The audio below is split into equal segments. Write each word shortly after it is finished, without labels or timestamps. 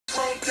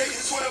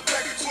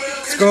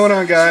going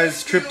on,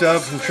 guys? Tripped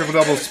up from Triple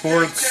Double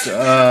Sports.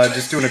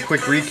 Just doing a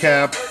quick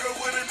recap.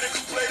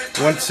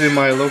 Went to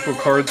my local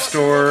card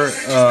store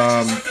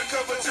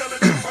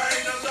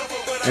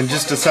and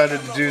just decided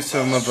to do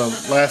some of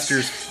last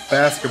year's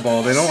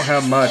basketball. They don't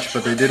have much,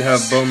 but they did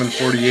have Bowman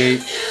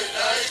 48.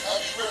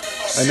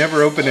 I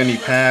never opened any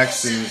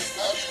packs, and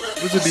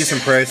it was a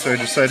decent price, so I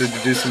decided to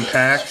do some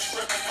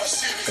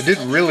packs. I did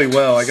really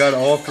well. I got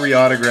all 3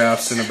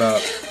 autographs in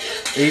about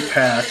 8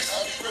 packs.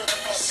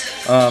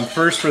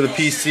 First for the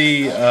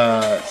PC,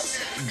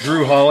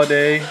 Drew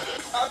Holiday,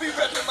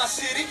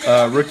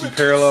 rookie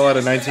parallel out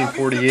of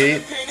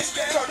 1948.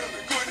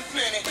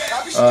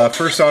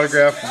 First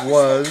autograph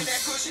was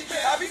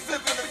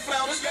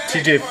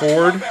TJ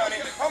Ford.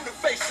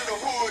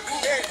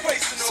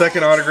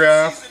 Second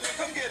autograph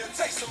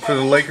for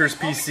the Lakers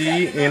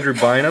PC, Andrew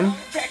Bynum.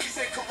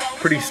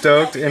 Pretty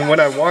stoked. And when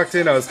I walked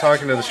in, I was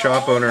talking to the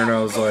shop owner and I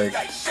was like,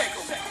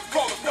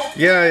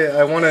 yeah,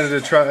 I wanted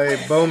to try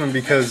Bowman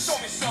because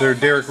they're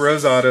Derrick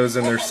Rose autos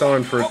and they're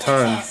selling for a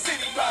ton.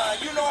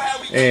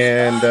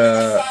 And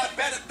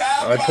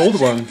I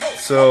pulled one,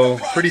 so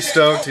pretty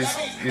stoked.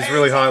 He's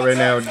really hot right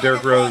now.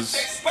 Derrick Rose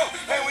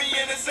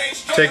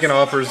taking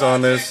offers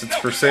on this. It's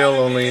for sale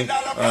only.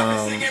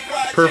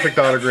 Perfect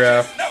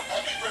autograph.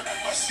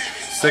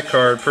 Sick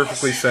card,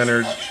 perfectly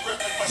centered,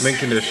 mint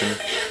condition.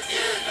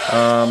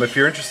 If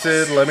you're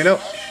interested, let me know.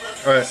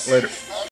 Alright, later.